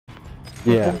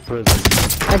Yeah, prison.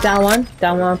 I down one.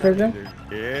 Down one prison.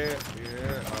 Yeah.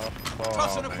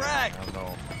 Crossing a frag. I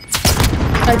know.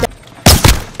 I down.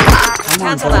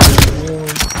 Cancel that.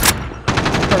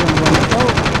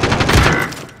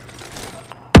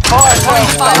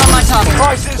 Fire on my target.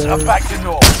 Prices are back to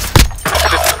normal.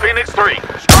 This is Phoenix 3.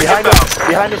 Strike Behind inbound. us.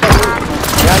 Behind us on roof.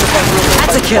 Behind us on roof.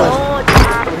 That's a kill.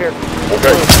 Over here.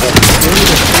 Okay.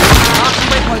 Marking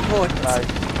waypoint board. Nice.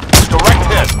 Direct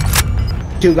hit.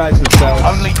 2 guys in cells.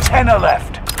 Only 10 are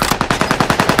left.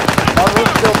 On roof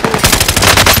still, please.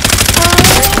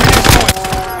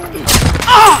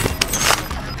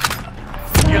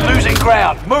 You're losing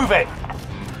ground. Move it.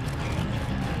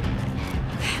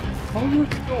 How are you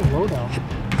still loadout?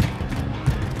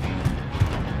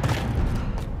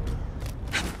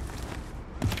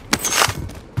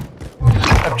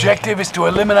 Objective is to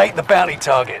eliminate the bounty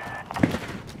target.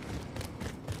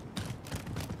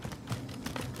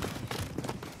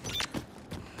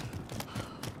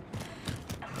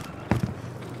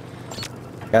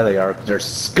 Yeah, they are. They're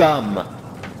scum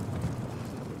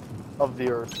of the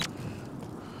earth.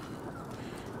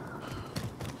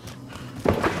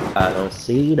 I don't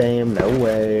see them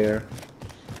nowhere.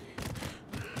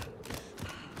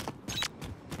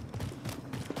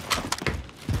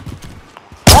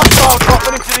 Hostile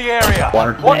dropping into the area.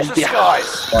 Water Watch the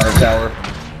skies. Water tower.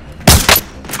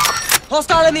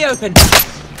 Hostile in the open.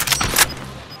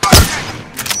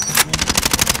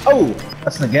 Oh,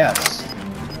 that's the gas.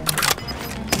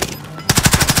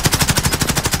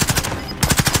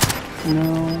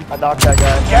 No. I knocked that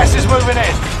guy. Gas is moving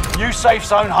in. New safe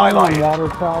zone highlighted. Water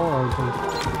tower or is it?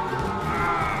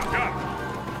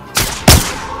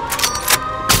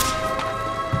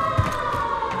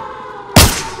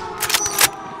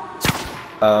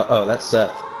 Oh, that's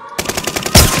Seth.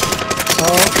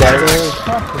 Oh, There it is.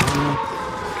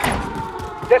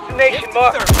 Destination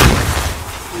marker.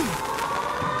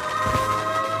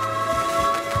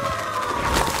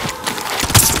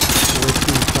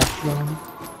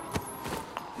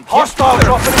 Hostile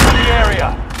dropping into the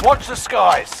area. Watch the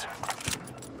skies.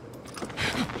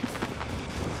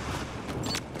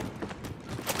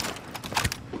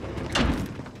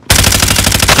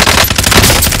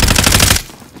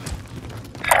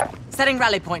 Setting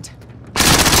rally point.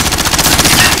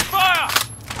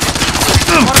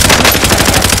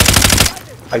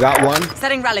 I got one.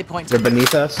 Setting rally point. They're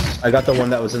beneath us. I got the one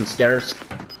that was in stairs.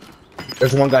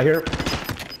 There's one guy here.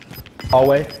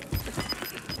 Hallway.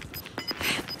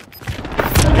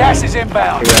 Gas is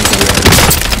inbound. I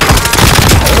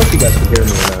don't know if you guys can hear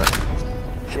me or not.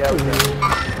 Yeah, we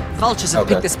can. Vultures have Okay.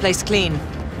 picked this place clean.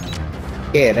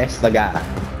 Yeah, that's the guy.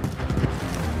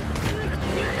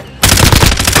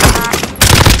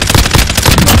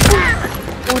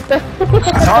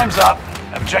 Time's up.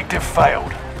 Objective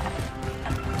failed.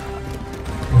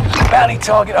 Bounty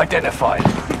target identified.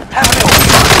 Have a little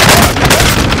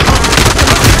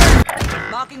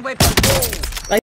fun. Marking waypoint.